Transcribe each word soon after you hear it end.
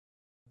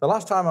The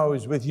last time I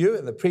was with you,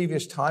 and the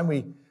previous time,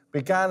 we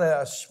began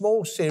a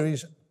small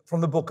series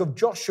from the book of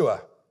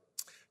Joshua.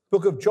 The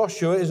book of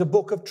Joshua is a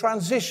book of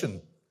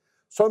transition.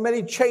 So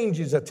many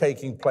changes are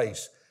taking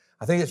place.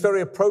 I think it's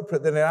very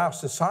appropriate that in our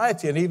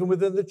society and even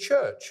within the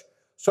church,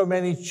 so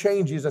many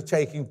changes are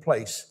taking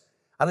place.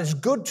 And it's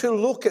good to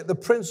look at the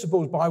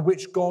principles by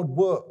which God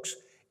works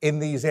in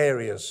these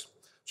areas.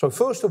 So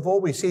first of all,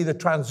 we see the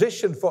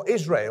transition for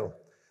Israel.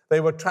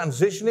 They were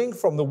transitioning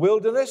from the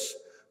wilderness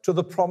to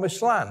the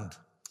promised land.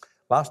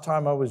 Last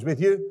time I was with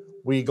you,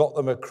 we got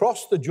them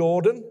across the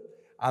Jordan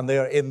and they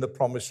are in the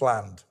promised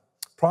land.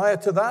 Prior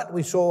to that,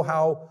 we saw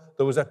how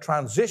there was a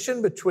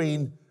transition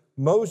between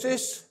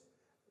Moses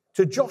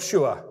to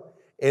Joshua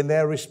in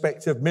their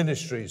respective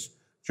ministries.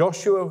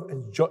 Moses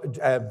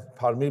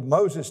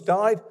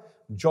died,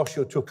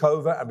 Joshua took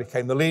over and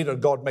became the leader,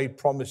 and God made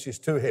promises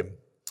to him.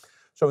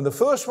 So in the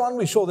first one,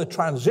 we saw the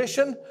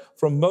transition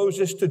from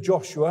Moses to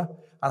Joshua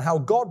and how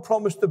God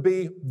promised to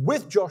be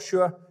with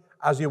Joshua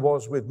as he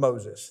was with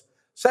Moses.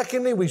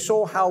 Secondly, we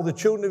saw how the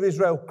children of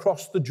Israel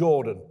crossed the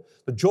Jordan.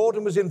 The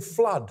Jordan was in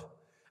flood.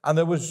 And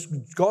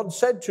God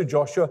said to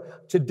Joshua,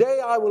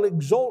 "Today I will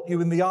exalt you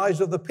in the eyes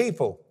of the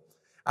people."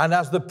 And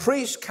as the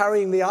priest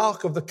carrying the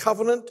Ark of the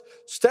Covenant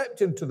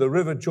stepped into the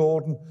river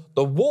Jordan,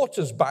 the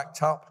waters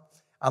backed up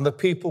and the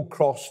people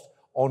crossed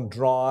on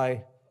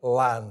dry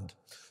land.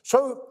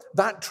 So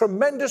that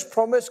tremendous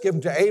promise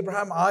given to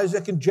Abraham,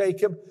 Isaac, and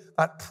Jacob,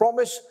 that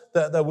promise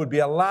that there would be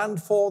a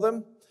land for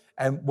them,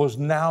 and was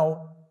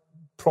now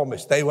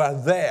promised. They were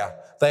there.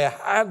 They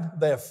had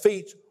their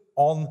feet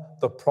on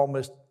the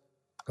promised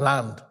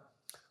land.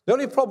 The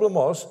only problem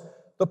was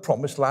the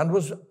promised land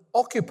was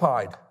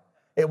occupied.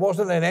 It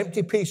wasn't an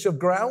empty piece of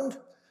ground.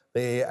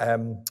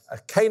 The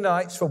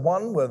Canaanites, for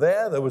one, were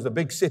there. There was the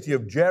big city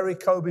of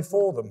Jericho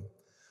before them.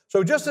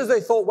 So just as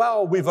they thought,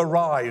 well, we've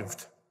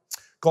arrived,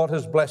 God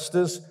has blessed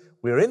us,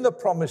 we're in the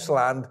promised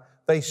land,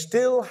 they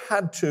still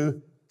had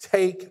to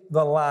take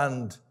the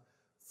land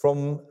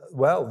from,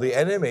 the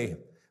enemy.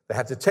 They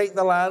had to take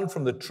the land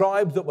from the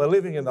tribes that were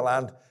living in the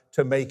land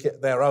to make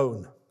it their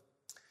own.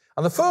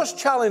 And the first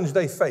challenge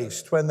they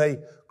faced when they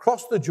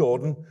crossed the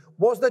Jordan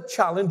was the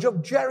challenge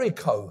of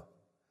Jericho.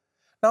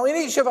 Now, in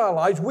each of our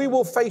lives, we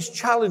will face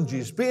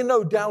challenges, be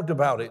no doubt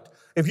about it.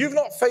 If you've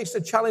not faced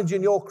a challenge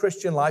in your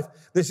Christian life,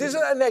 this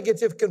isn't a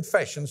negative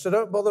confession, so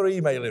don't bother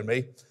emailing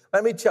me.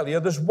 Let me tell you,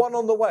 there's one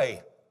on the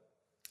way.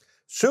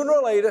 Sooner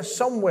or later,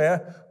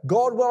 somewhere,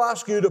 God will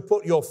ask you to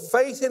put your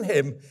faith in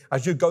him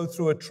as you go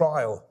through a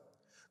trial.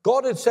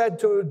 God had said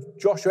to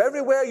Joshua,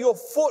 everywhere your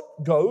foot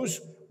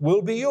goes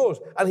will be yours.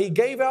 And he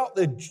gave out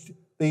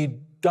the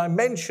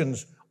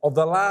dimensions of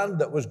the land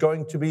that was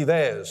going to be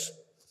theirs.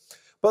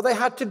 But they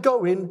had to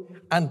go in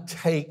and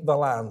take the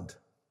land.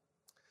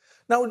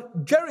 Now,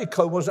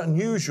 Jericho was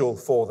unusual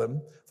for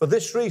them for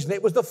this reason.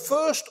 It was the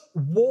first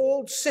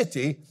walled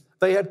city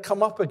they had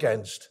come up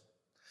against.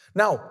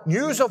 Now,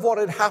 news of what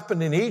had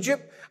happened in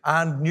Egypt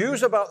and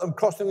news about them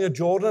crossing the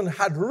Jordan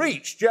had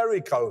reached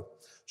Jericho.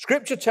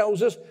 Scripture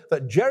tells us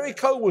that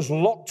Jericho was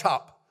locked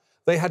up.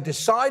 They had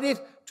decided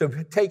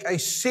to take a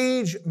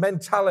siege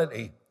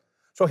mentality.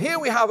 So here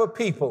we have a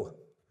people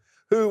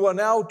who were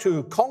now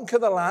to conquer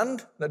the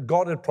land that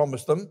God had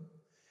promised them.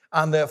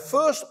 And their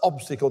first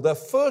obstacle, their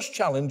first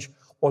challenge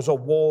was a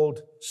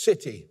walled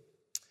city.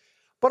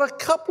 But a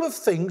couple of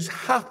things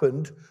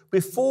happened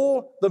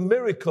before the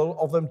miracle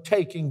of them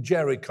taking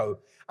Jericho.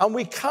 And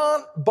we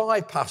can't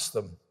bypass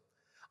them.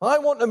 I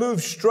want to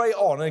move straight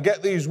on and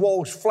get these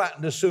walls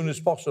flattened as soon as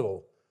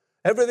possible.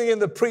 Everything in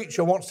the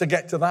preacher wants to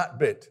get to that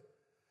bit.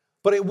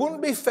 But it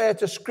wouldn't be fair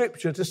to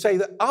Scripture to say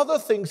that other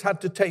things had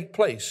to take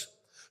place.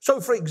 So,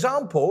 for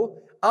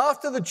example,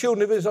 after the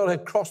children of Israel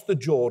had crossed the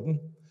Jordan,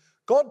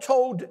 God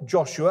told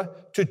Joshua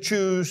to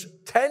choose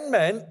 12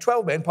 men,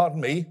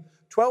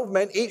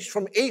 each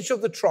from each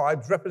of the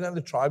tribes, representing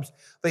the tribes.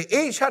 They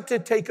each had to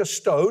take a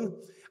stone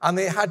and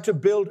they had to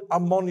build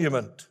a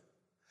monument,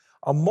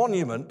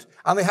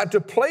 and they had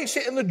to place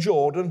it in the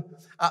Jordan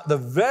at the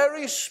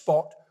very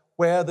spot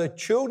where the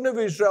children of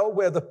Israel,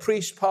 where the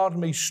priest,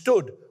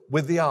 stood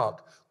with the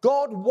ark.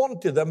 God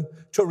wanted them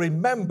to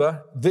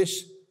remember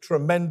this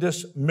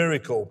tremendous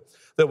miracle.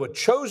 There were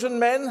chosen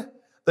men,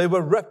 they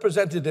were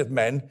representative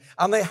men,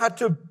 and they had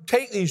to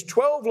take these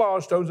 12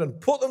 large stones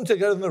and put them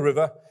together in the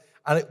river,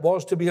 and it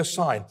was to be a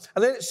sign.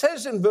 And then it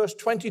says in verse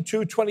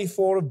 22,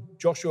 24 of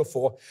Joshua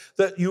 4,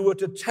 that you were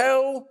to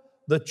tell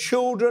the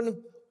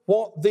children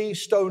what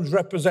these stones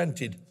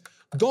represented.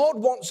 God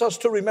wants us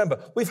to remember.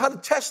 We've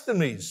had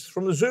testimonies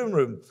from the Zoom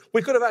room.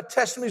 We could have had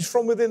testimonies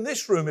from within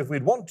this room if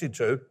we'd wanted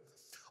to,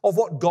 of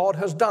what God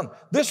has done.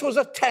 This was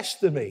a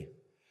testimony.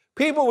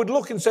 People would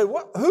look and say,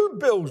 who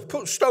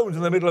put stones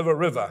in the middle of a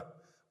river?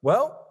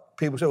 Well,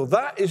 people say,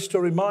 that is to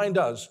remind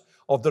us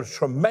of the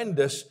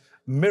tremendous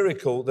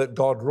miracle that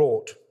God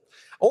wrought.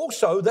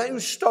 Also,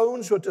 those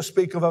stones were to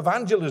speak of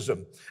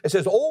evangelism. It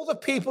says, all the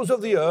peoples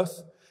of the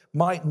earth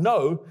might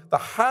know the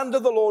hand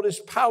of the Lord is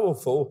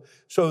powerful,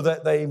 so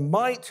that they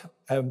might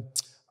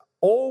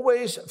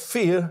Always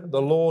fear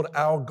the Lord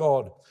our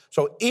God.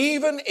 So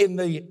even in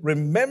the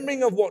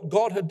remembering of what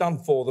God had done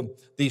for them,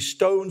 these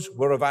stones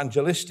were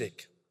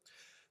evangelistic.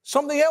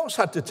 Something else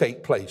had to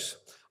take place.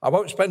 I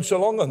won't spend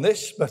so long on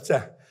this, but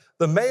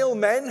the male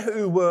men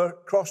who were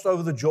crossed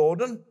over the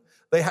Jordan,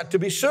 they had to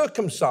be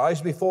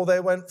circumcised before they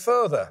went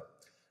further.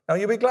 Now,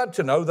 you'll be glad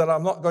to know that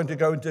I'm not going to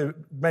go into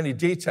many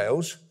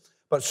details,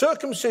 but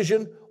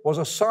circumcision was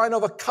a sign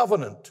of a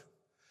covenant.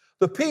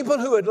 The people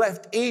who had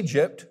left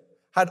Egypt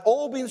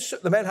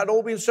the men had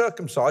all been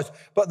circumcised,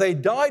 but they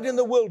died in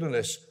the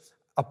wilderness,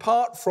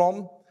 apart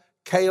from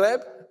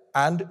Caleb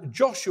and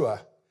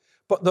Joshua.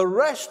 But the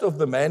rest of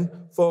the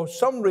men, for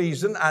some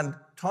reason, and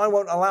time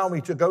won't allow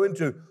me to go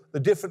into the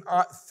different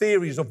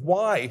theories of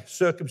why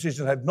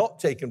circumcision had not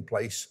taken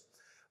place,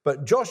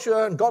 but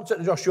Joshua, and God said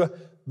to Joshua,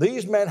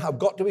 these men have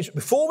got to be,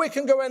 before we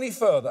can go any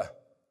further,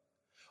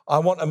 I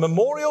want a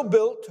memorial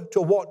built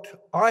to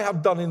what I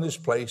have done in this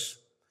place.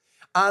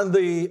 And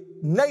the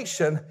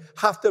nation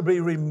have to be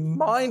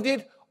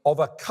reminded of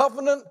a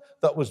covenant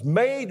that was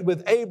made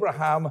with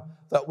Abraham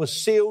that was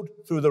sealed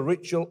through the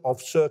ritual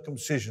of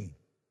circumcision.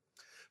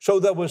 So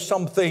there was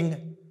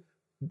something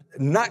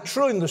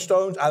natural in the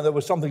stones and there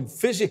was something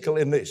physical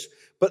in this.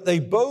 But they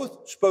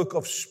both spoke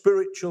of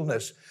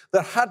spiritualness.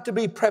 There had to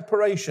be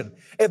preparation.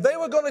 If they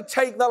were going to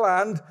take the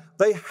land,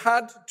 they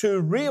had to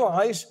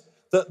realize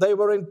that they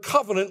were in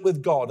covenant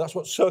with God. That's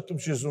what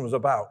circumcision was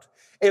about.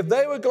 If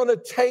they were going to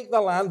take the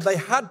land, they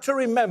had to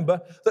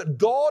remember that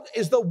God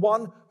is the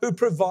one who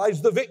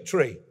provides the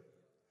victory.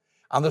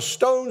 And the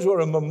stones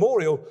were a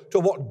memorial to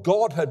what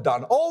God had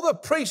done. All the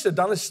priests had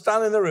done is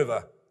stand in the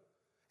river.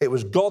 It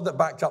was God that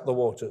backed up the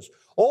waters.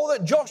 All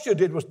that Joshua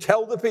did was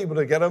tell the people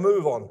to get a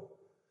move on.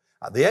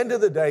 At the end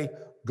of the day,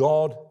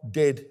 God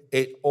did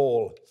it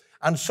all.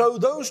 And so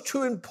those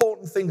two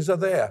important things are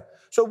there.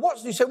 So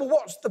you say, well,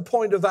 what's the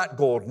point of that,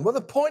 Gordon? Well,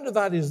 the point of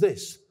that is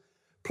this.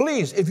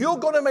 Please, if you're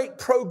going to make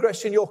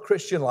progress in your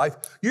Christian life,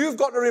 you've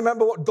got to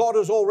remember what God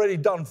has already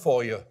done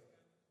for you.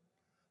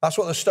 That's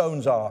what the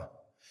stones are.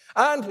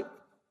 And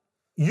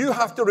you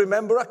have to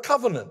remember a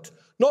covenant.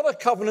 Not a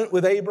covenant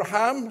with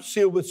Abraham,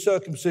 sealed with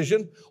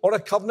circumcision, or a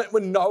covenant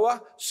with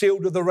Noah,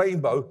 sealed with the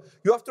rainbow.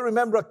 You have to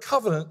remember a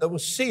covenant that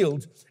was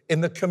sealed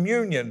in the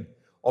communion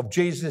of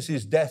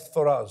Jesus' death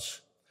for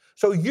us.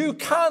 So you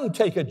can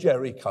take a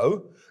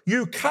Jericho,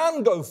 you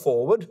can go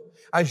forward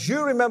as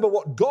you remember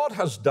what God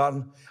has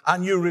done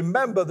and you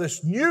remember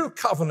this new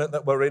covenant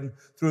that we're in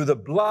through the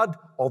blood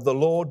of the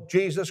Lord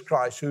Jesus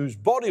Christ, whose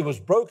body was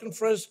broken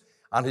for us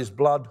and his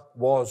blood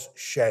was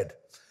shed.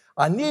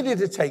 I needed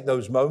to take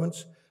those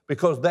moments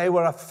because they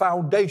were a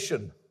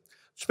foundation.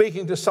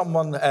 Speaking to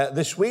someone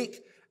this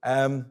week,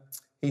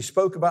 he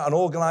spoke about an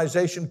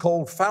organization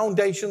called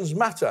Foundations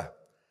Matter.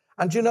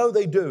 And you know,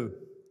 they do.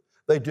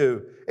 They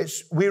do.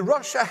 We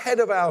rush ahead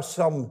of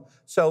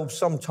ourselves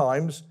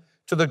sometimes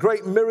to the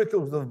great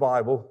miracles of the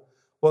Bible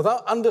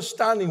without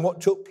understanding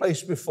what took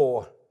place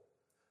before.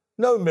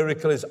 No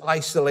miracle is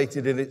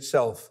isolated in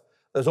itself.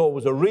 There's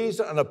always a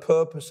reason and a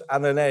purpose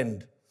and an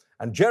end.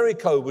 And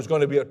Jericho was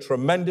going to be a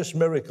tremendous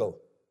miracle.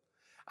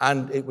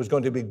 And it was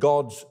going to be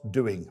God's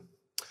doing.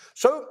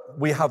 So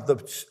we have the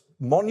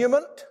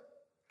monument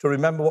to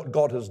remember what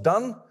God has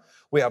done.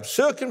 We have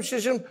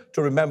circumcision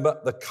to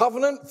remember the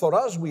covenant. For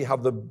us, we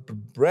have the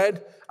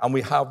bread and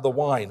we have the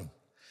wine.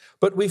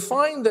 But we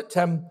find that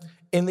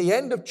in the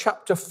end of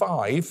chapter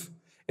 5,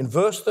 in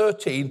verse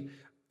 13,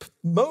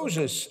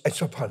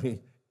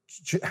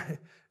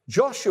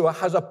 Joshua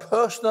has a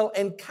personal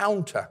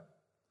encounter.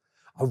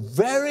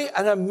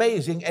 An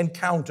amazing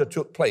encounter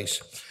took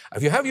place.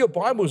 If you have your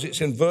Bibles,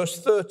 it's in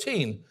verse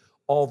 13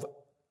 of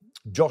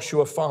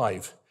Joshua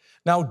 5.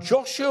 Now,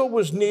 Joshua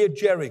was near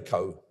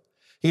Jericho.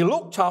 He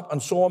looked up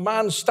and saw a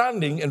man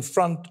standing in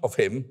front of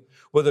him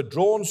with a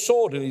drawn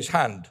sword in his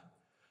hand.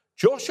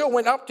 Joshua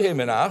went up to him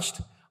and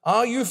asked,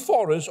 "Are you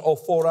for us or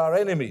for our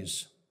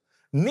enemies?"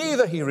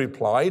 "Neither," he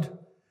replied,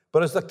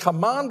 "but as the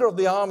commander of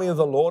the army of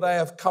the Lord, I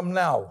have come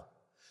now."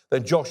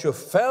 Then Joshua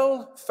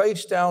fell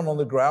face down on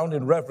the ground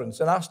in reverence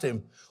and asked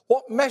him,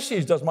 "What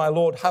message does my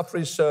Lord have for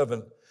his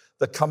servant?"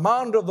 The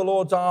commander of the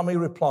Lord's army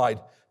replied,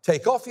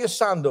 "Take off your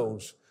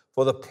sandals,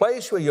 for the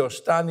place where you're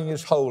standing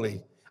is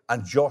holy."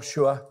 And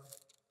Joshua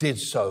did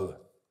so.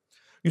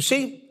 You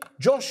see,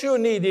 Joshua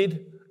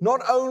needed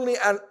not only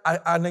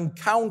an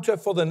encounter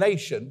for the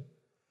nation,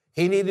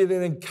 he needed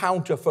an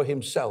encounter for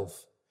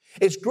himself.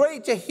 It's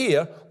great to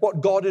hear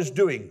what God is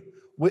doing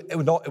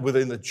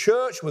within the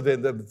church,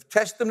 within the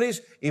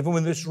testimonies, even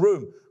in this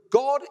room.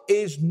 God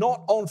is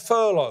not on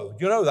furlough.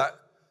 Do you know that?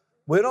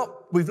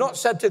 We've not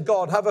said to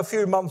God, have a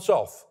few months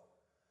off.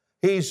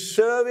 He's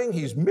serving,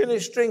 he's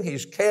ministering,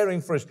 he's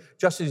caring for us,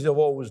 just as he's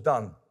always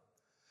done.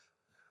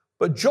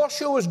 But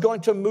Joshua was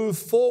going to move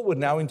forward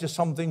now into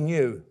something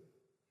new.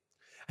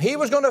 He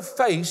was going to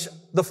face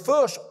the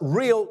first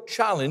real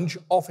challenge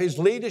of his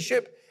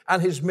leadership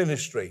and his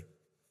ministry.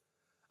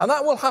 And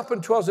that will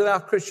happen to us in our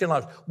Christian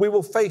lives. We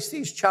will face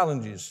these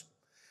challenges.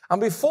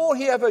 And before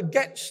he ever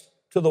gets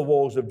to the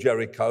walls of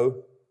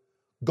Jericho,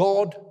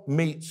 God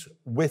meets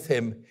with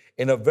him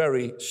in a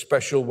very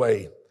special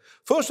way.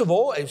 First of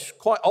all, it's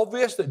quite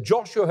obvious that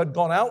Joshua had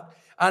gone out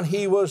and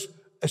he was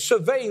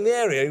surveying the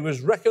area. He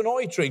was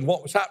reconnoitering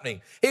what was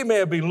happening. He may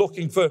have been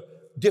looking for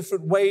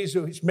different ways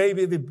in which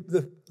maybe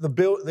the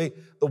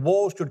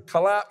walls could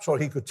collapse or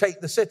he could take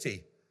the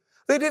city.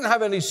 They didn't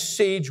have any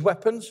siege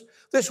weapons.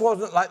 This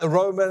wasn't like the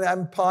Roman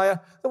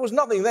Empire. There was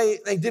nothing. They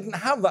didn't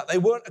have that. They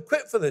weren't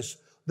equipped for this.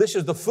 This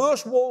is the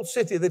first walled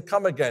city they'd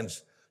come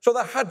against. So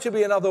there had to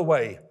be another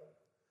way.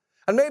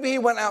 And maybe he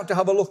went out to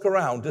have a look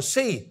around to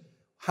see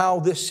how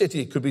this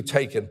city could be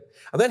taken.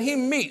 And then he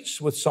meets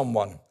with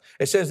someone.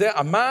 It says there,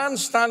 a man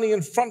standing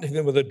in front of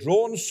him with a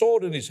drawn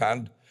sword in his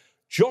hand.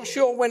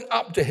 Joshua went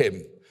up to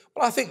him.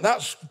 Well, I think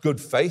that's good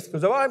faith,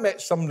 because if I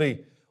met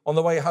somebody on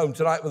the way home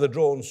tonight with a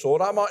drawn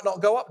sword, I might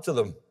not go up to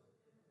them.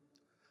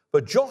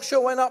 But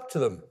Joshua went up to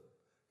them.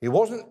 He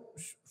wasn't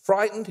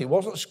frightened. He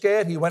wasn't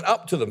scared. He went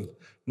up to them.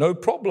 No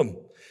problem.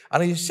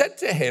 And he said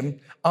to him,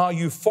 are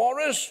you for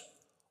us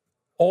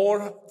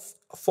or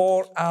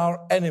for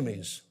our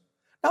enemies?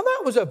 Now,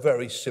 that was a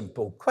very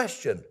simple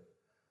question.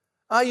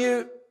 Are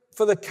you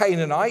for the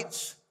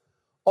Canaanites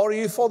or are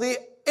you for the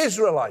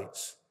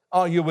Israelites?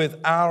 Are you with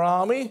our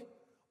army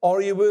or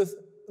are you with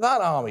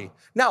that army?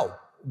 Now,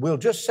 we'll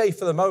just say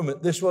for the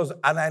moment, this was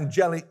an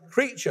angelic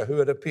creature who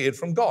had appeared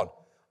from God.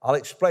 I'll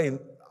explain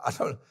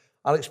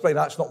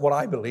that's not what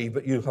I believe,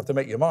 but you have to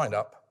make your mind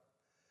up.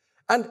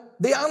 And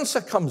the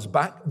answer comes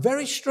back,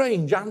 very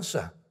strange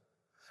answer.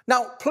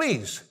 Now,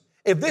 please,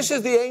 if this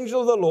is the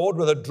angel of the Lord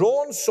with a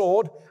drawn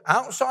sword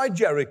outside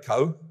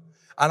Jericho,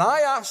 and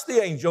I ask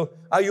the angel,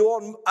 are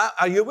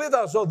you with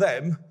us or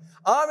them?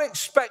 I'm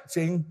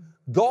expecting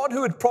God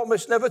who had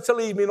promised never to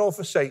leave me nor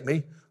forsake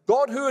me,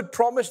 God who had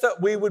promised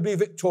that we would be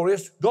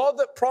victorious, God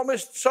that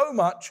promised so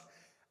much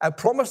and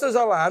promised us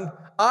a land.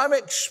 I'm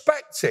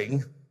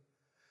expecting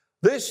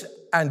this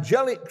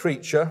angelic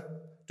creature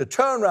to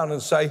turn around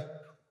and say,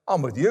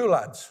 I'm with you,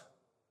 lads.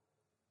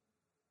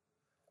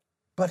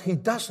 But he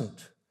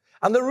doesn't.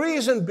 And the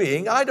reason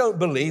being, I don't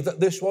believe that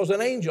this was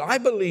an angel. I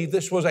believe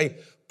this was a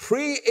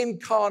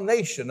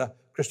pre-incarnation, a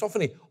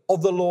Christophany,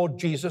 of the Lord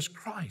Jesus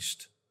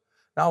Christ.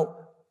 Now,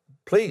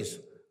 please,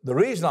 the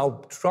reason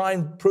I'll try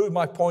and prove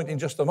my point in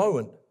just a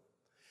moment.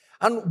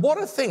 And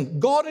what a thing.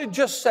 God had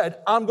just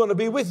said, I'm going to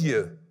be with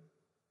you.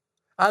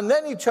 And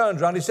then he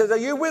turns around, he says, are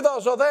you with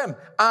us or them?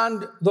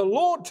 And the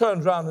Lord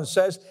turns around and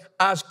says,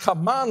 as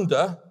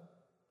commander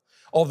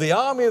of the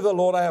army of the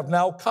Lord, I have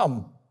now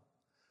come.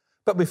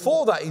 But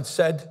before that, he'd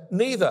said,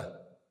 neither.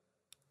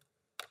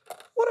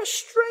 What a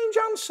strange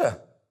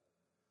answer.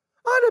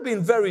 I'd have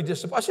been very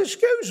disappointed. I said,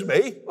 excuse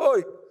me,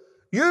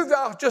 you've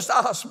just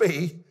asked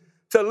me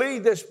to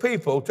lead this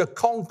people to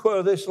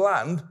conquer this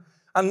land,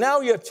 and now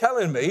you're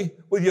telling me,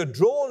 with your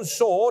drawn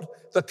sword,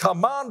 the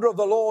commander of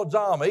the Lord's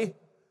army,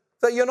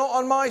 that you're not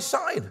on my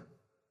side.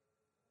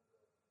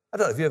 I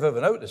don't know if you've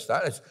ever noticed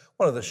that. It's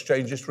one of the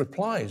strangest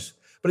replies.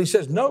 But he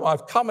says, no,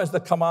 I've come as the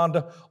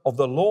commander of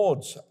the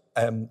Lord's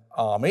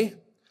army.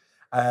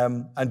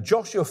 And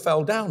Joshua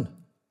fell down.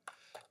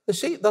 You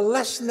see, the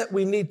lesson that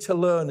we need to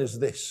learn is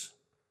this.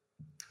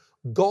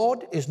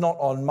 God is not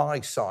on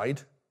my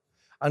side,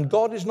 and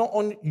God is not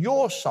on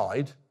your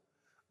side.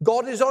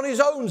 God is on his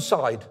own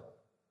side.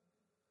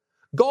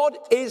 God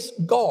is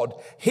God.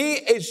 He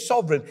is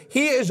sovereign.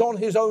 He is on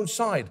his own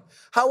side.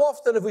 How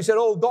often have we said,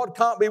 oh, God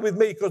can't be with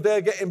me because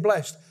they're getting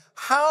blessed?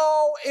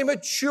 How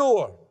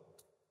immature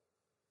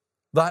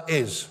that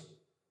is.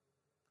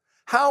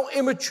 How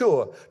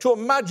immature to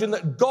imagine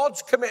that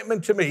God's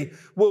commitment to me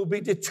will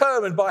be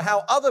determined by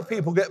how other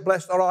people get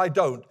blessed or I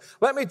don't.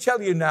 Let me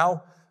tell you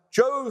now,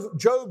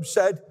 Job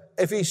said,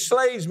 if he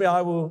slays me,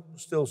 I will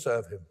still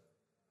serve him.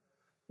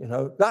 You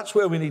know, that's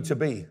where we need to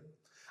be.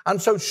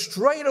 And so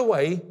straight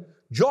away,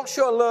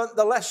 Joshua learned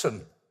the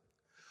lesson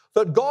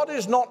that God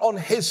is not on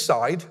his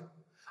side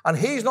and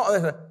he's not on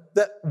his side.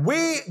 That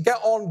we get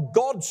on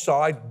God's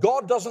side,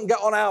 God doesn't get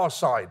on our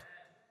side.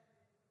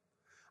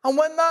 And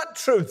when that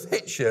truth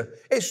hits you,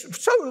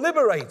 it's so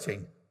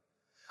liberating.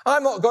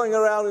 I'm not going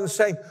around and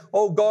saying,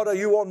 oh, God, are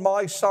you on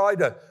my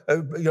side?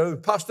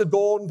 Pastor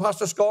Gordon,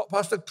 Pastor Scott,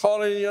 Pastor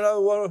Colin, we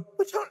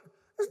don't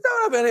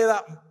have any of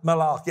that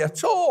malarkey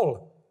at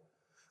all.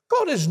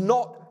 God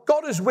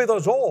is with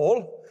us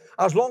all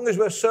as long as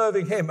we're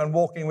serving him and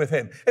walking with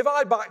him. If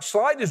I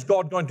backslide, is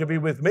God going to be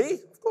with me?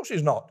 Of course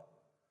he's not.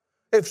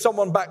 If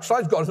someone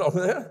backslides, God's not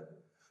there.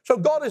 So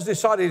God has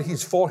decided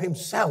he's for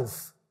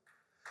himself.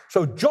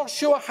 So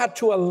Joshua had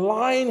to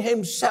align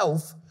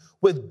himself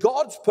with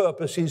God's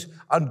purposes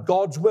and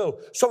God's will.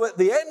 So at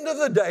the end of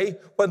the day,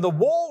 when the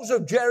walls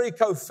of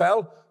Jericho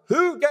fell,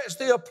 who gets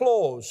the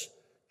applause?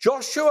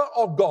 Joshua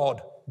or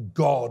God?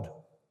 God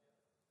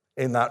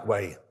in that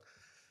way.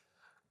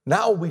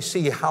 Now we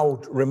see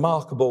how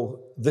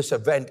remarkable this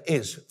event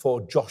is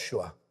for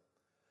Joshua.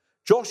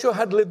 Joshua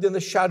had lived in the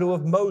shadow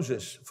of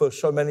Moses for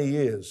so many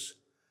years.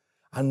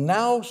 And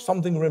now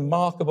something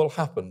remarkable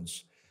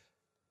happens.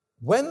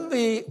 When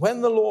the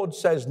Lord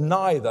says,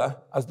 neither,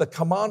 as the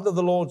commander of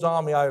the Lord's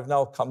army I have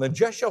now come, then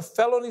Joshua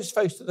fell on his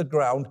face to the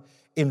ground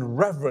in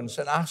reverence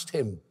and asked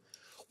him.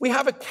 We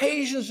have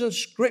occasions in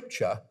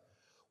Scripture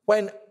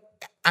when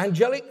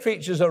angelic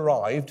creatures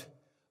arrived,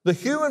 the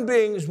human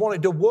beings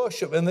wanted to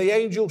worship, and the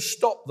angels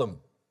stopped them.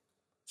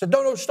 Said,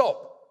 no,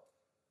 stop.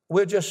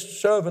 We're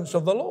just servants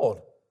of the Lord.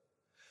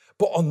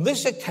 But on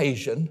this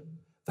occasion,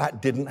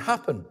 that didn't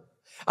happen.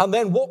 And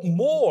then what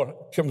more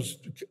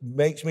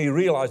makes me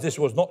realize this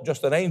was not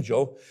just an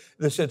angel.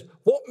 They said,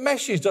 what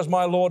message does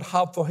my Lord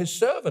have for his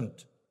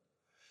servant?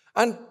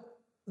 And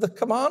the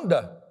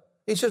commander,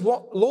 he says,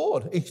 what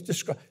Lord?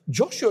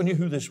 Joshua knew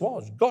who this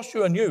was.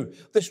 Joshua knew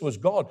this was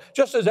God.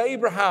 Just as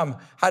Abraham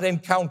had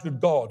encountered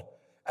God,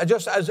 and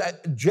just as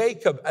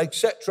Jacob,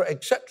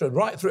 etc.,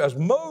 right through, as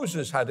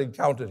Moses had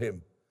encountered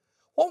him.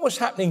 What was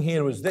happening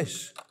here was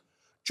this.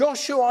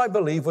 Joshua, I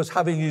believe, was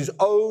having his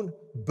own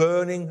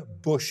burning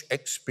bush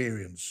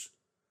experience.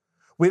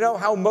 We know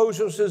how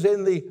Moses was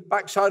in the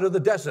backside of the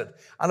desert,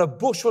 and a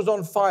bush was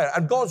on fire,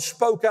 and God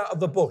spoke out of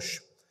the bush.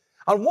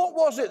 And what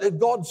was it that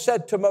God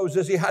said to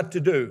Moses he had to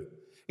do?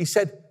 He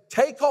said,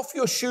 take off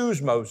your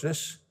shoes,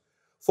 Moses,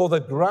 for the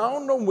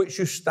ground on which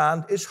you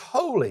stand is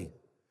holy.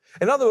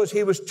 In other words,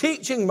 he was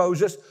teaching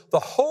Moses the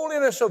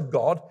holiness of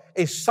God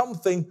is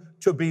something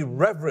to be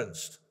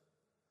reverenced.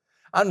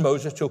 And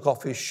Moses took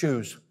off his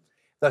shoes.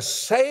 The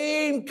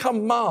same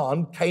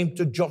command came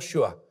to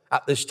Joshua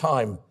at this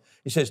time.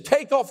 He says,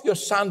 take off your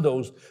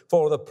sandals,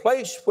 for the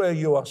place where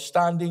you are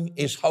standing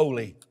is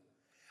holy.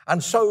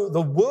 And so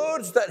the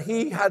words that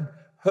he had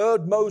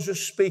heard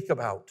Moses speak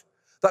about,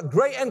 that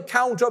great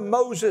encounter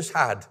Moses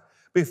had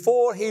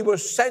before he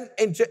was sent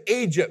into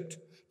Egypt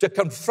to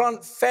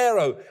confront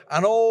Pharaoh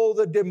and all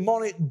the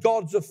demonic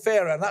gods of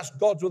Pharaoh, and that's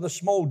gods with a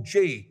small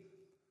g.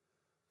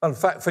 In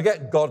fact,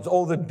 forget gods,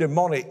 all the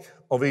demonic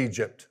of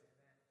Egypt.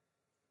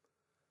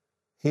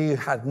 He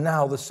had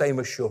now the same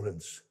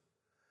assurance.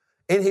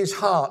 In his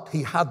heart,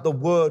 he had the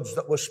words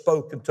that were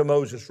spoken to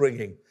Moses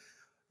ringing.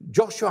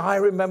 Joshua, I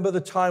remember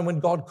the time when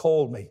God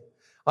called me.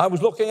 I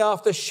was looking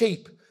after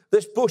sheep.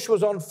 This bush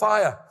was on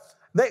fire.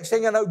 Next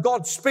thing I know,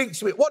 God speaks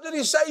to me. What did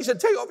he say? He said,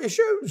 take off your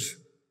shoes.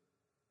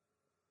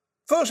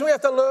 First thing we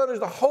have to learn is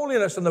the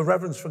holiness and the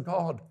reverence for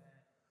God.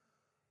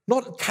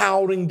 Not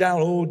cowering down,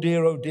 oh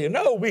dear, oh dear.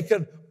 No, we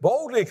can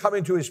boldly come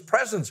into his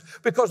presence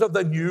because of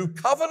the new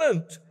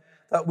covenant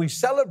that we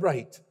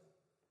celebrate.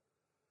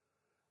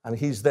 And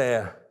he's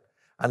there,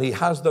 and he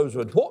has those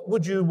words. What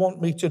would you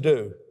want me to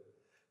do?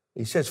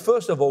 He says,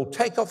 first of all,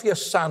 take off your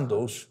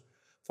sandals,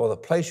 for the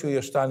place where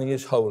you're standing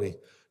is holy.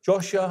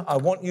 Joshua, I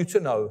want you to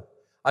know,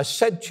 I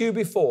said to you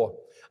before,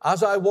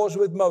 as I was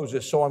with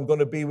Moses, so I'm going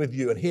to be with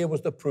you. And here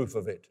was the proof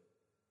of it.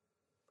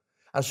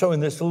 And so in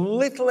this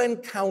little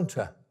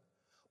encounter,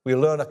 we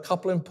learn a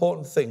couple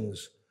important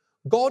things.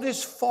 God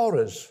is for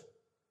us.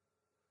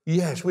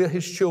 Yes, we are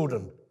his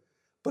children,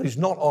 but he's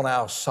not on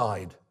our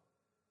side.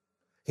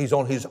 He's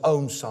on his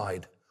own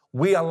side.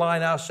 We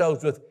align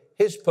ourselves with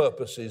his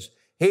purposes.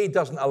 He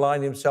doesn't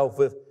align himself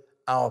with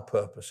our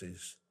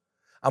purposes.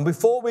 And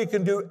before we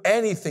can do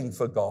anything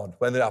for God,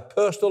 whether in our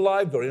personal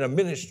lives or in a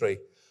ministry,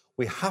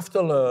 we have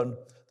to learn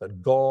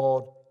that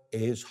God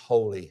is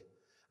holy.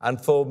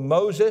 And for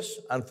Moses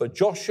and for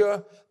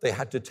Joshua, they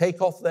had to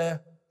take off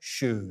their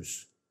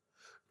shoes.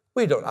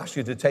 We don't ask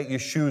you to take your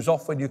shoes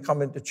off when you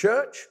come into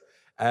church.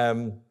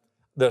 There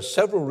are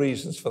several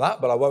reasons for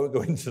that, but I won't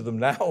go into them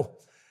now.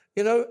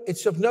 You know,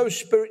 it's of no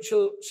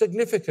spiritual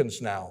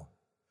significance now.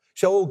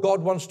 So, oh,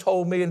 God once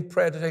told me in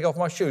prayer to take off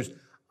my shoes.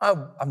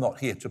 I'm not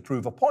here to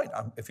prove a point.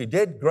 If you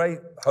did, great.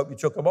 I hope you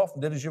took them off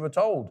and did as you were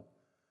told.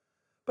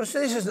 But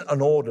this isn't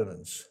an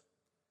ordinance.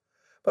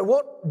 But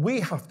what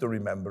we have to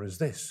remember is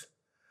this,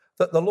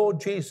 that the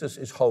Lord Jesus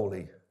is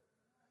holy.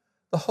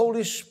 The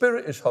Holy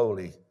Spirit is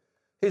holy.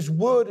 His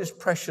word is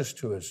precious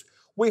to us.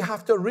 We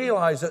have to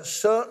realize that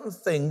certain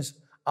things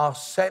are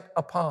set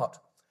apart.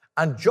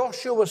 And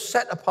Joshua was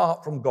set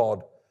apart from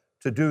God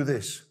to do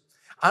this.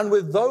 And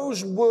with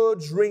those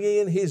words ringing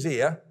in his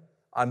ear,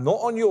 I'm not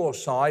on your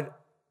side,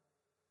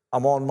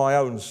 I'm on my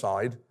own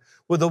side.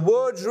 With the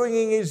words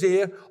ringing in his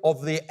ear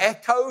of the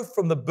echo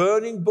from the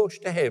burning bush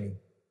to him,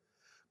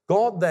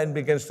 God then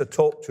begins to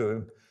talk to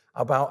him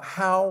about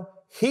how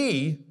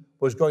he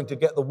was going to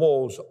get the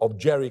walls of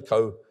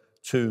Jericho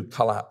to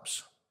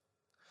collapse.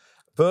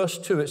 Verse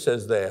 2, it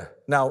says there.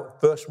 Now,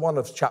 verse 1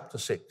 of chapter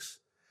 6.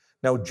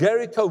 Now,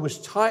 Jericho was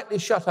tightly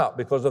shut up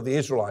because of the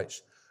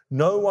Israelites.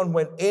 No one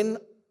went in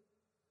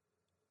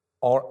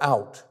or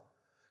out.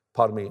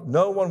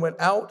 No one went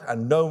out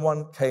and no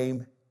one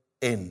came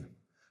in.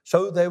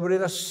 So they were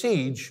in a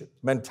siege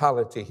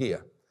mentality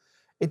here.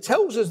 It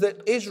tells us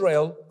that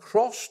Israel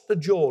crossed the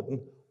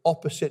Jordan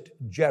opposite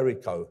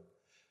Jericho.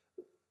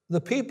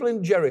 The people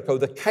in Jericho,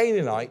 the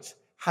Canaanites,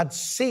 had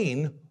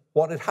seen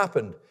what had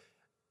happened.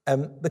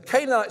 The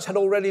Canaanites had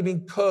already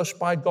been cursed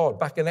by God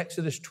back in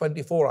Exodus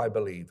 24, I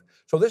believe.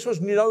 So this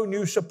was no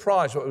new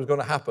surprise what was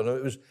going to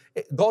happen.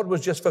 God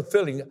was just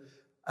fulfilling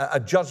a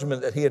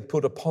judgment that he had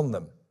put upon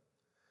them.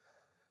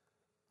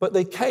 But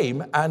they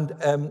came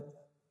and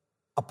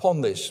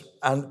upon this,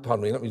 and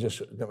pardon me, let me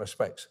just get my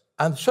specs.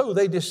 And so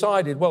they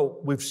decided, well,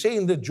 we've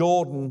seen the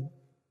Jordan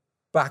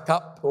back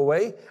up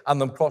away and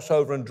them cross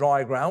over on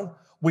dry ground.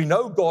 We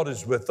know God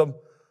is with them.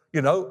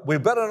 You know, we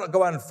better not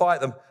go out and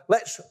fight them.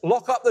 Let's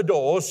lock up the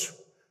doors,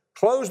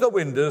 close the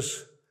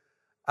windows.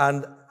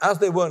 And as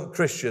they weren't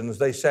Christians,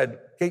 they said,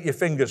 keep your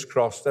fingers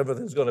crossed,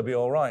 everything's going to be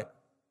all right.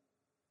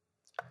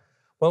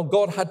 Well,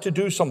 God had to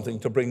do something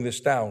to bring this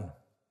down.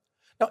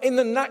 Now, in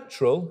the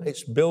natural,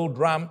 it's build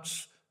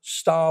ramps,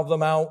 starve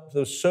them out.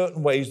 There's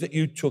certain ways that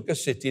you took a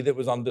city that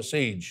was under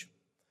siege.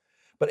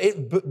 But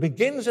it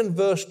begins in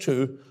verse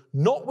 2,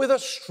 not with a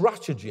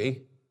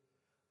strategy,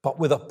 but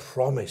with a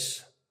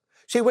promise.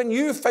 See, when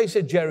you face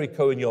a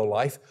Jericho in your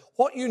life,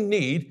 what you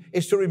need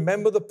is to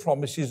remember the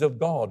promises of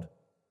God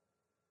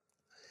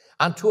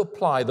and to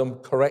apply them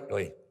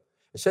correctly.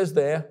 It says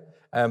there,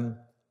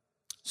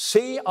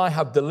 see, I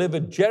have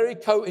delivered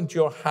Jericho into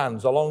your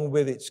hands, along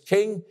with its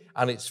king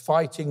and its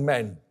fighting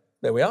men.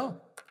 There we are.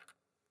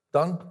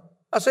 Done.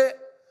 That's it.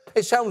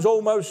 It sounds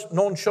almost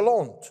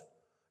nonchalant.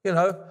 You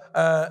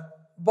know,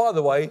 by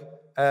the way,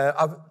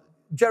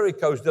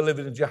 Jericho's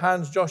delivered into your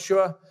hands,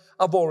 Joshua.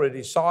 I've already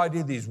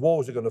decided these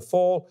walls are going to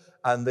fall,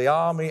 and the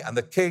army and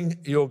the king,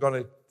 you're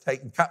going to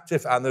take them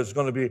captive, and there's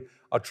going to be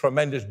a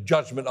tremendous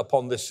judgment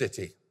upon this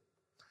city.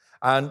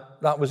 And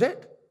that was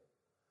it.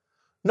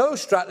 No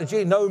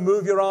strategy, no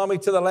move your army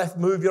to the left,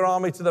 move your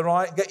army to the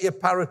right, get your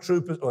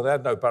paratroopers. Well, they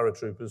had no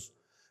paratroopers,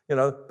 you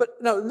know, but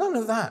no, none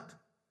of that.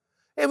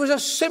 It was a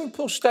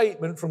simple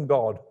statement from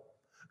God.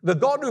 The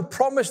God who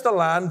promised the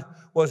land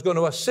was going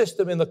to assist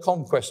them in the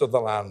conquest of the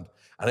land.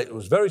 And it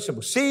was very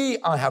simple. See,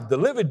 I have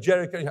delivered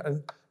Jericho.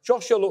 And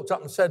Joshua looked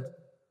up and said,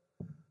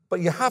 but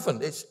you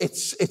haven't.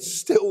 It's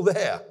still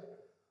there.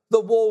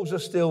 The walls are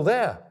still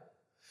there.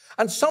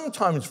 And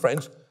sometimes,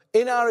 friends,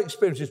 in our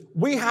experiences,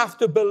 we have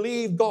to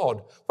believe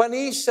God. When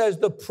he says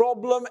the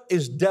problem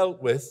is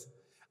dealt with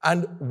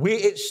and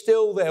it's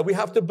still there, we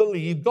have to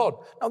believe God.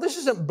 Now, this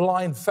isn't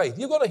blind faith.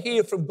 You've got to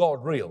hear from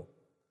God real.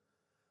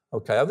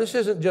 Okay, now this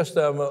isn't just,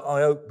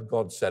 I hope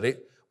God said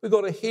it. We've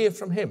got to hear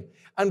from him.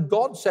 And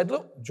God said,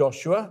 look,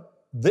 Joshua,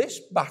 this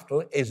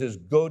battle is as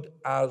good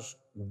as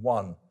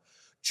won.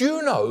 Do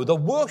you know the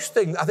worst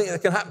thing I think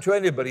that can happen to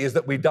anybody is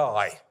that we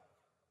die?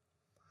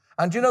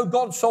 And do you know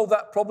God solved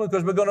that problem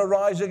because we're going to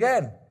rise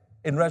again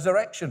in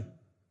resurrection.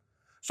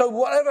 So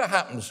whatever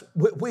happens,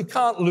 we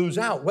can't lose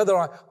out.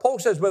 Paul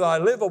says, whether I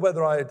live or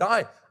whether I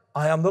die,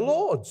 I am the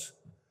Lord's.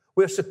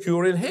 We're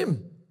secure in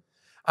him.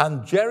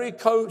 And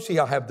Jericho, see,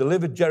 I have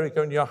delivered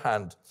Jericho in your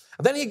hand.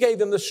 And then he gave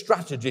them the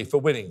strategy for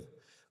winning.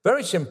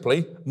 Very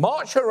simply,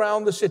 march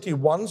around the city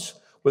once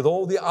with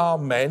all the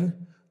armed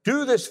men.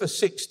 Do this for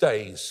 6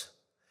 days.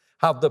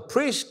 Have the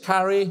priests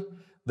have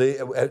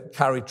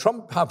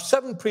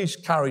 7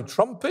 priests carry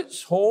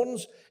trumpets,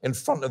 horns in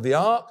front of the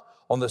ark.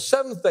 On the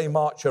 7th, they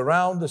march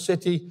around the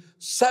city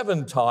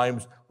 7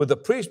 times with the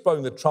priests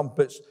blowing the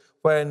trumpets.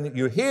 When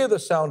you hear the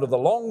sound of the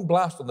long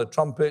blast on the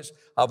trumpets,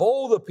 have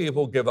all the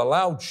people give a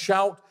loud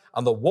shout,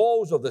 and the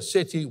walls of the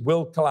city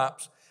will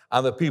collapse,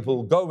 and the people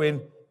will go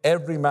in,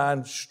 every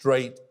man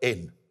straight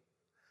in.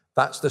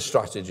 That's the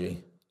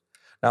strategy.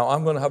 Now,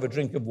 I'm going to have a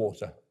drink of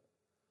water.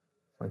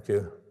 Thank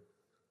you.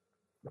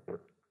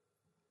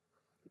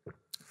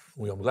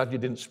 Well, I'm glad you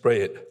didn't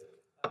spray it.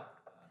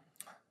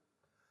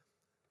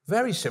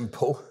 Very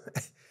simple.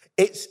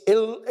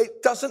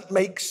 It doesn't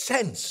make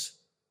sense.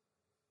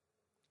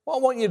 What I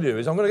want you to do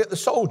is I'm going to get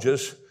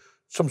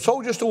some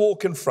soldiers to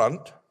walk in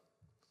front.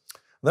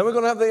 Then we're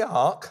going to have the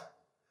ark.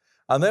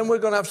 And then we're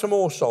going to have some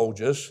more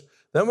soldiers.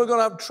 Then we're going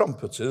to have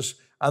trumpeters.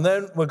 And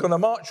then we're going to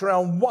march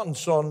around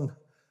once on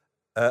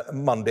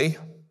Monday.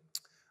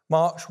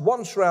 March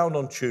once round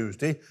on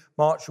Tuesday.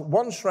 March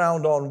once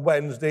round on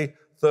Wednesday,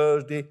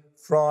 Thursday,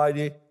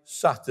 Friday,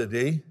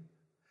 Saturday.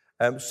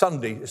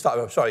 Sunday.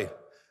 Sorry.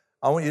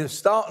 I want you to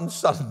start on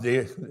Sunday.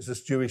 It's a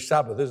Jewish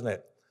Sabbath, isn't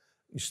it?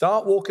 You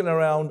start walking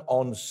around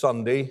on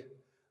Sunday,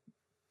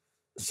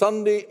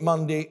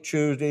 Monday,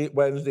 Tuesday,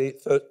 Wednesday,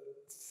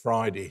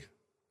 Friday,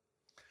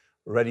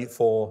 ready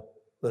for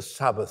the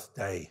Sabbath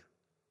day.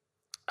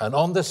 And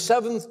on the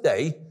 7th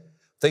day,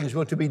 things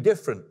were to be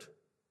different.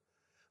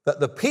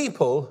 That the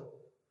people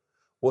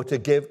were to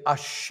give a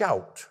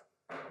shout.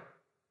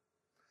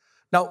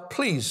 Now,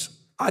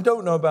 please, I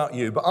don't know about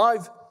you, but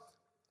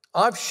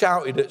I've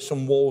shouted at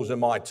some walls in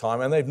my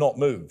time and they've not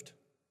moved.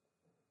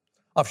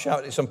 I've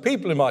shouted at some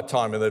people in my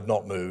time and they've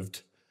not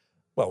moved.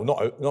 Well,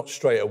 not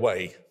straight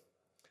away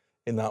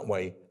in that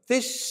way.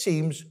 This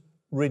seems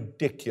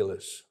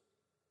ridiculous.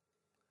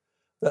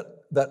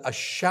 That a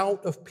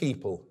shout of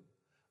people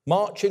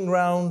marching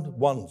round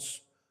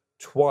once,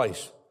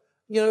 twice.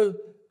 You know,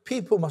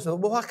 people must have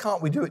thought, well, why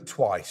can't we do it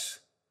twice?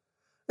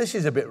 This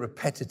is a bit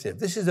repetitive.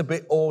 This is a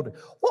bit ordinary.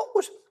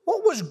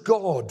 What was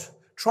God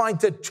trying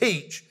to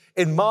teach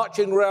in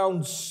marching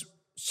around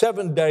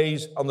 7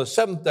 days, on the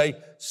 7th day,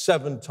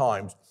 7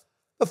 times?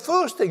 The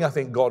first thing I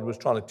think God was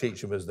trying to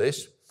teach him is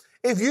this.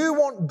 If you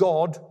want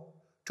God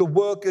to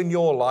work in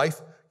your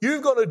life,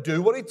 you've got to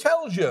do what he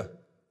tells you.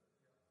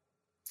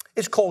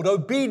 It's called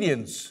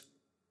obedience.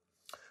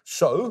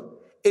 So,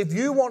 if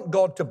you want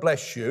God to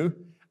bless you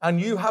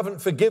and you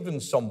haven't forgiven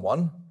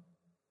someone,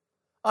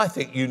 I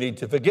think you need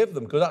to forgive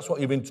them because that's what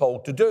you've been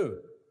told to do.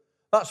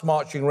 That's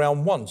marching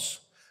around once.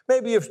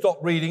 Maybe you've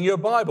stopped reading your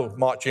Bible,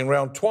 marching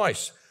around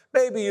twice.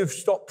 Maybe you've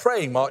stopped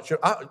praying, marching.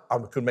 I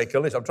could make a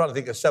list. I'm trying to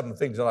think of 7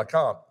 things and I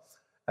can't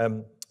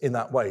in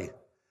that way.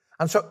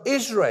 And so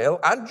Israel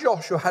and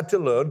Joshua had to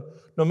learn,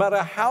 no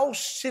matter how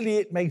silly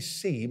it may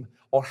seem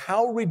or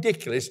how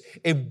ridiculous,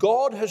 if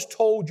God has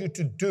told you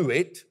to do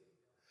it,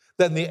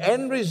 then the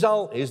end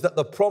result is that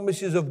the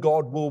promises of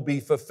God will be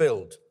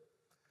fulfilled.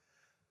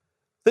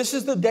 This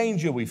is the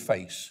danger we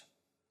face,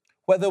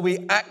 whether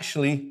we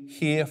actually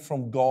hear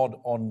from God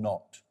or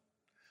not.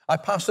 I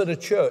pastored a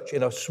church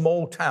in a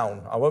small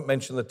town. I won't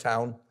mention the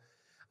town.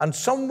 And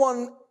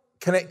someone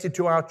connected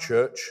to our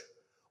church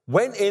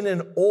went in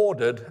and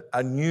ordered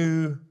a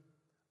new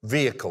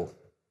vehicle.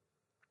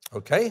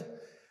 Okay?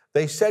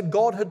 They said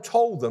God had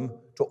told them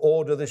to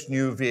order this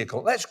new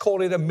vehicle. Let's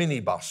call it a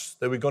minibus.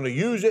 They were going to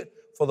use it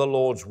for the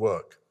Lord's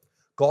work.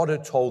 God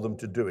had told them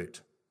to do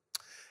it.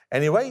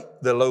 Anyway,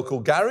 the local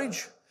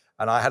garage,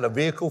 and I had a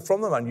vehicle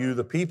from them. I knew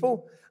the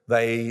people.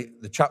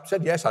 The chap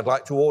said, yes, I'd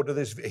like to order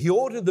this. He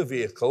ordered the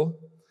vehicle,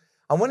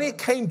 and when it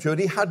came to it,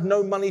 he had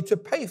no money to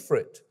pay for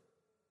it.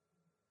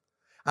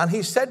 And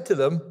he said to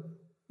them,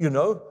 you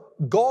know,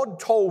 God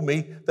told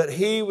me that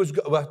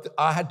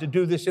I had to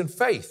do this in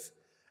faith.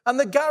 And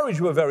the garage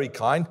were very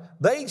kind.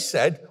 They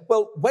said,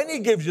 well, when he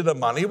gives you the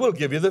money, we'll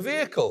give you the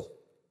vehicle.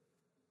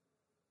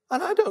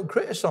 And I don't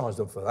criticize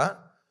them for that.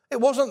 It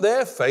wasn't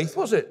their faith,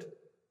 was it?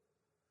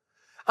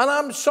 And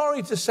I'm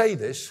sorry to say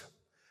this.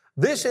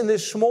 In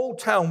this small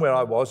town where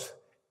I was,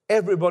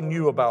 everyone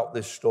knew about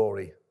this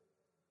story.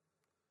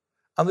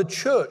 And the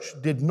church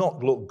did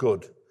not look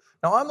good.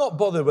 Now, I'm not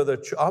bothered with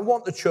I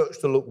want the church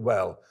to look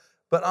well,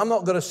 but I'm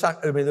not going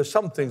to there's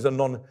some things that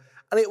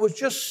and it was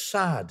just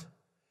sad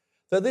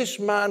that this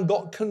man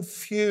got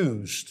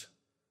confused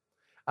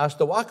as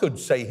to, I could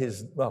say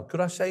could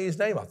I say his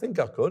name? I think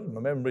I could.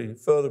 My memory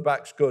further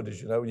back's good,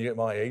 as you know, when you get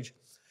my age.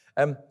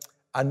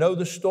 I know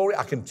the story.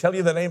 I can tell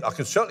you the name. I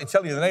can certainly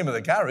tell you the name of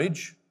the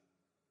garage.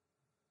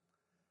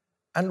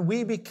 And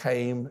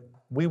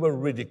we were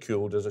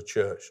ridiculed as a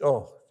church.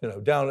 Oh,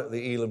 down at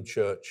the Elam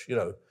church,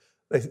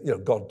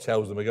 God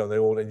tells them again, they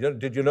ordered,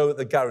 did you know at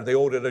the garage they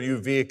ordered a new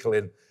vehicle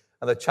in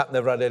and the chap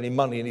never had any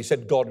money and he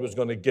said God was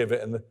going to give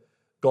it and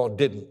God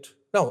didn't.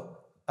 No,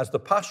 as the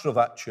pastor of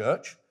that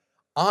church,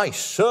 I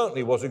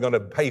certainly wasn't going to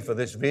pay for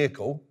this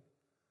vehicle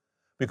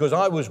because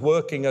I was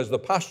working as the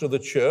pastor of the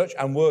church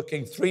and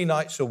working 3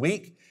 nights a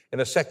week in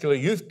a secular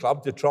youth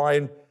club to try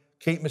and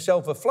keep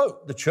myself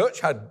afloat. The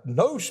church had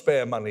no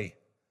spare money.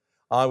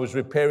 I was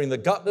repairing the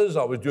gutters.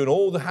 I was doing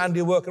all the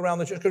handiwork around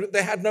the church because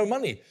they had no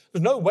money.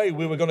 There's no way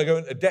we were going to go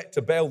into debt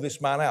to bail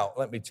this man out,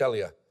 let me tell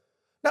you.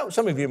 Now,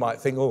 some of you might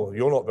think, oh,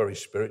 you're not very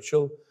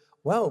spiritual.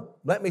 Well,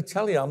 let me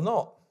tell you, I'm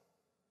not.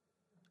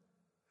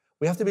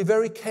 We have to be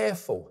very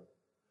careful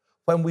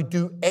when we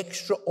do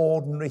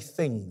extraordinary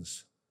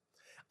things.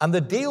 And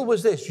the deal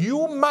was this.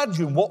 You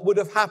imagine what would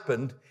have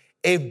happened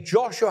if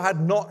Joshua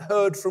had not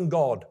heard from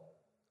God.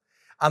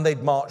 And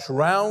they'd marched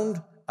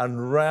round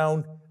and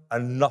round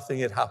and nothing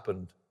had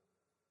happened.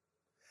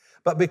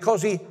 But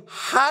because he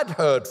had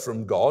heard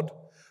from God,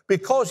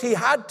 because he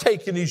had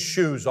taken his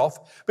shoes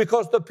off,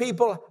 because the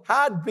people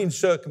had been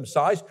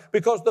circumcised,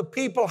 because the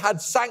people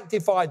had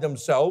sanctified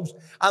themselves,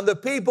 and the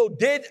people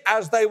did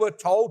as they were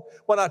told,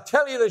 when I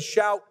tell you to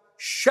shout,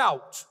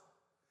 shout.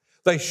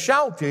 They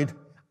shouted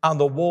and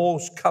the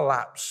walls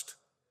collapsed.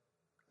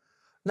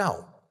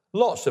 Now,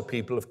 lots of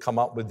people have come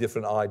up with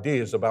different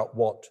ideas about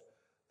what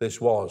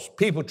this was.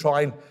 People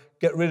try and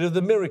get rid of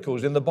the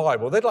miracles in the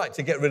Bible. They'd like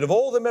to get rid of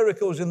all the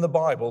miracles in the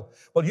Bible.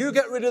 Well, you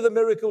get rid of the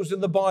miracles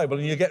in the Bible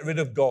and you get rid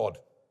of God.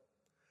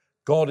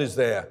 God is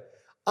there.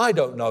 I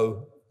don't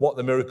know what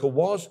the miracle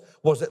was.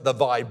 Was it the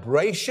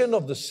vibration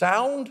of the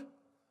sound?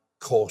 Of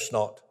course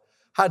not.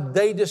 Had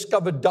they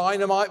discovered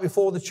dynamite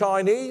before the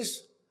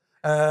Chinese?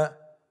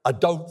 I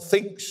don't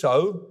think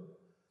so.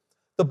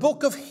 The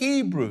book of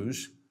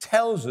Hebrews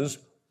tells us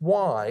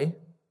why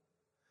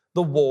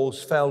the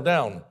walls fell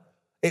down.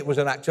 It was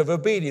an act of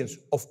obedience.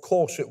 Of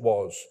course it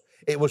was.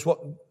 It was what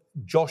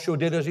Joshua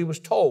did as he was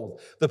told.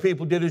 The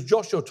people did as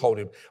Joshua told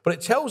him. But it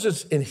tells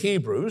us in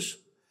Hebrews,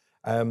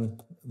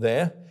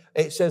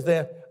 it says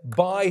there,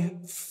 by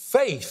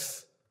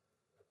faith,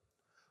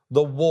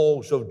 the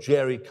walls of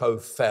Jericho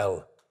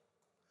fell.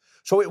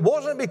 So it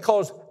wasn't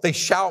because they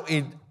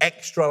shouted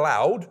extra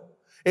loud.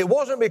 It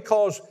wasn't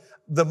because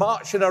the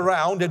marching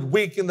around had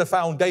weakened the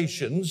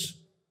foundations.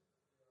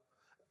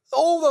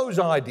 All those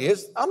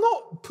ideas, I'm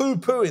not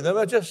poo-pooing them.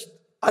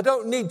 I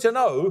don't need to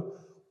know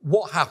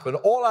what happened.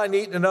 All I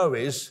need to know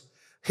is,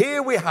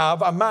 here we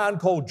have a man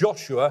called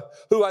Joshua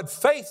who had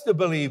faith to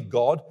believe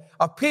God,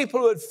 a people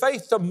who had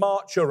faith to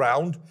march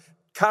around,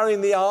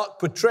 carrying the ark,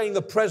 portraying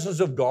the presence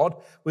of God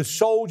with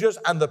soldiers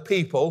and the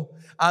people,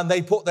 and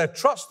they put their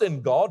trust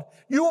in God.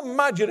 You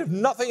imagine if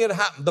nothing had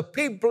happened, the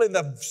people in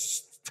the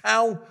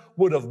town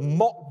would have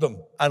mocked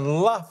them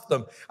and laughed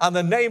them, and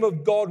the name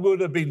of God would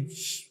have been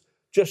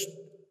just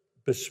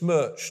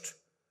besmirched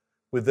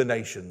with the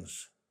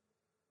nations.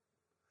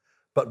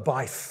 but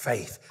by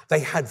faith. They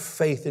had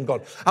faith in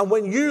God. And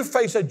when you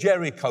face a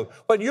Jericho,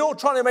 when you're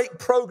trying to make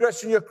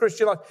progress in your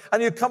Christian life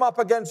and you come up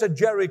against a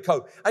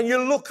Jericho and you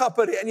look up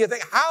at it and you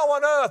think, how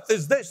on earth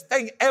is this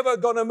thing ever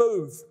going to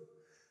move?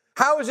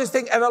 How is this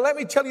thing ever? Let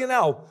me tell you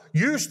now,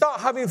 you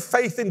start having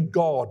faith in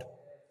God,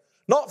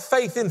 not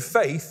faith in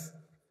faith.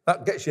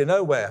 That gets you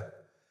nowhere.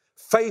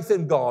 Faith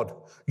in God.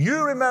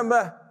 You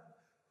remember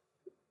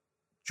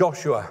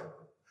Joshua,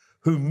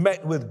 who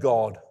met with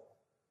God,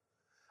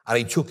 and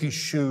he took his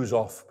shoes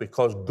off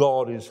because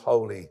God is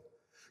holy.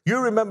 You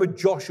remember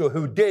Joshua,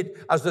 who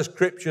did as the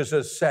scriptures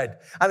has said.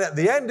 And at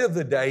the end of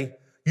the day,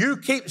 you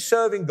keep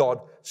serving God,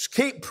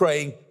 keep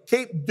praying,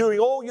 keep doing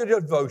all your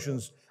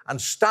devotions, and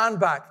stand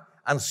back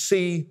and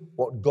see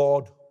what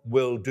God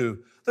will do.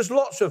 There's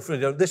lots of,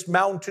 this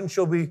mountain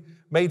shall be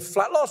made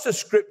flat. Lots of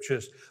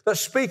scriptures that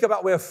speak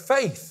about where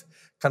faith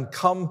can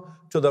come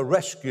to the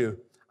rescue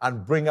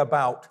and bring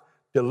about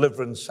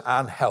deliverance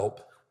and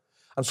help.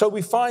 And so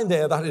we find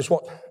there that is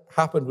what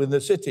happened with the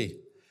city.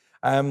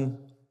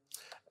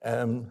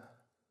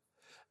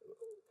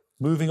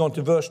 Moving on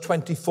to verse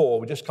 24,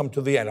 we just come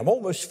to the end. I'm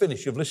almost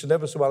finished. You've listened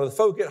ever so well. The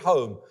folk at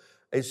home,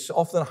 it's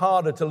often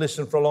harder to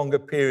listen for a longer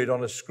period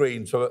on a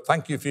screen, so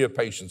thank you for your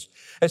patience.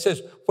 It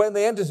says, when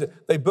they entered,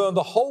 they burned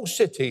the whole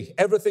city,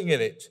 everything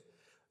in it.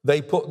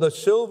 They put the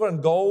silver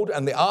and gold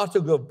and the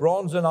article of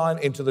bronze and iron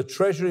into the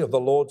treasury of the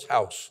Lord's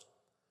house.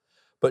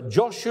 But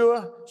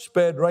Joshua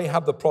spared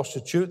Rahab the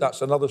prostitute.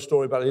 That's another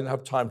story, but I didn't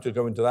have time to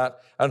go into that,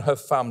 and her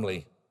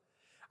family.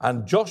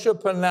 And Joshua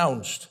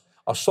pronounced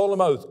a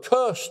solemn oath,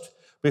 cursed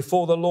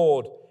before the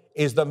Lord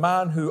is the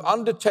man who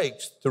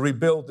undertakes to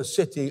rebuild the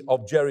city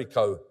of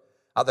Jericho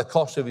at the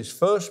cost of his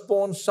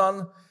firstborn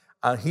son,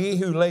 and he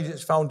who lays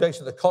its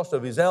foundation at the cost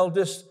of his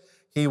eldest,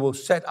 who will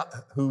set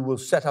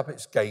up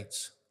its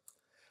gates.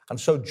 And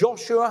so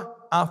Joshua,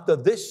 after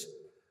this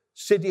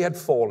city had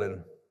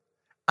fallen,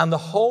 and the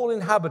whole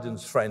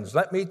inhabitants, friends,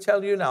 let me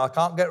tell you now, I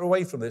can't get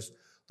away from this,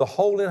 the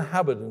whole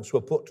inhabitants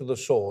were put to the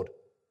sword.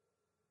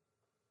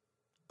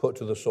 Put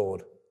to the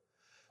sword.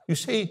 You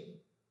see,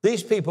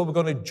 these people were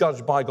going to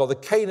judge by God, the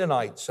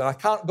Canaanites, and I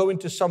can't go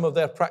into some of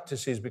their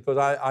practices because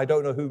I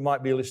don't know who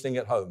might be listening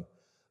at home.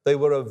 They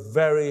were a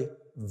very,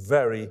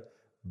 very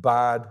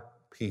bad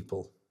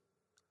people.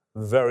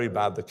 Very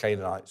bad, the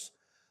Canaanites.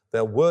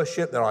 Their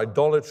worship, their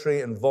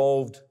idolatry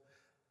involved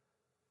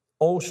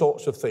all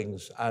sorts of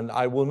things, and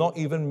I will not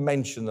even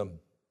mention them.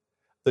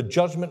 The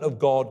judgment of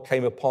God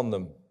came upon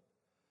them.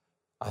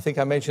 I think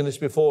I mentioned this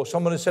before.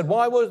 Someone has said,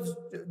 why was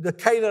the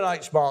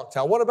Canaanites marked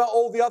out? What about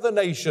all the other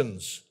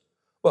nations?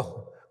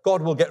 Well,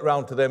 God will get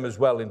round to them as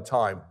well in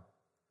time.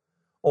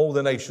 All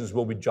the nations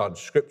will be judged.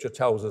 Scripture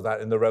tells us that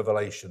in the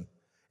Revelation.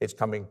 It's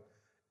coming.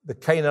 The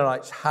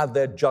Canaanites had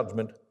their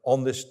judgment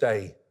on this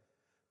day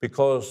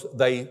because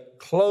they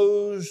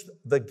closed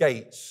the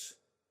gates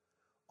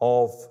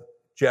of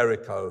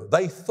Jericho.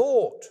 They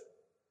thought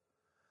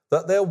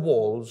that their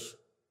walls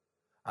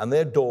and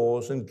their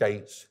doors and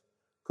gates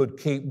could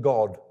keep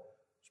God's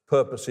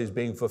purposes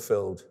being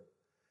fulfilled.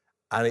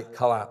 And it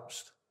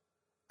collapsed,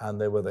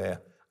 and they were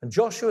there. And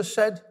Joshua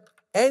said,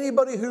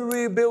 anybody who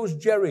rebuilds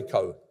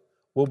Jericho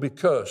will be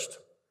cursed.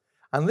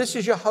 And this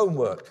is your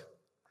homework.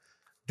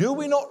 Do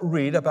we not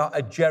read about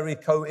a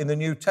Jericho in the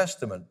New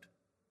Testament?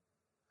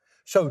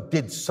 So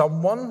did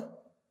someone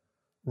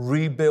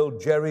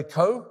rebuild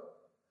Jericho,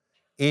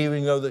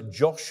 even though that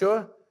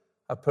Joshua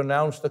had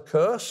pronounced the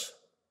curse?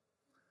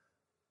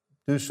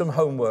 Do some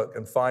homework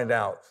and find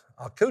out.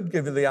 I could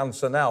give you the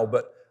answer now,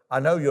 but I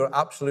know you're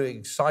absolutely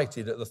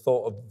excited at the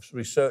thought of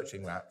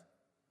researching that.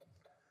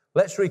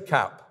 Let's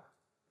recap.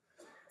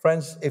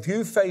 Friends, if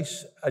you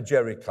face a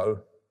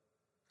Jericho,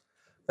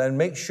 then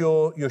make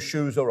sure your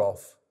shoes are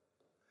off,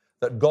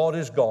 that God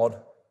is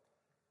God,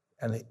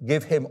 and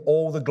give him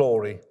all the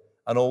glory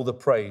and all the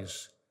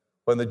praise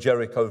when the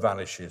Jericho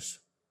vanishes.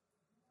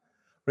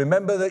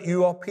 Remember that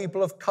you are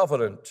people of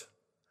covenant,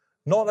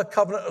 not a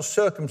covenant of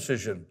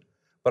circumcision,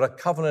 but a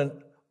covenant,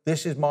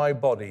 this is my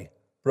body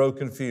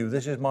broken for you,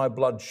 this is my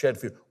blood shed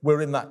for you.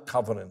 We're in that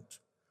covenant.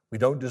 We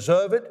don't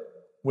deserve it,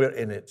 we're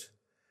in it.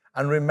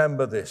 And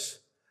remember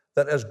this,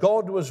 that as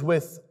God was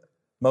with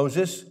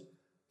Moses,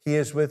 he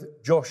is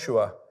with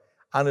Joshua.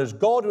 And as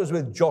God was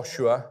with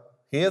Joshua,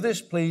 hear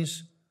this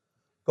please,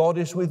 God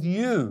is with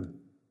you.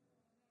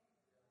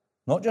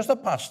 Not just the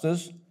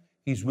pastors,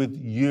 he's with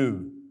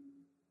you.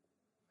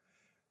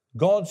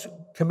 God's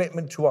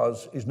commitment to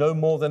us is no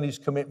more than his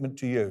commitment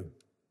to you.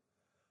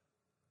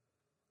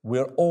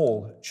 We're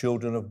all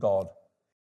children of God.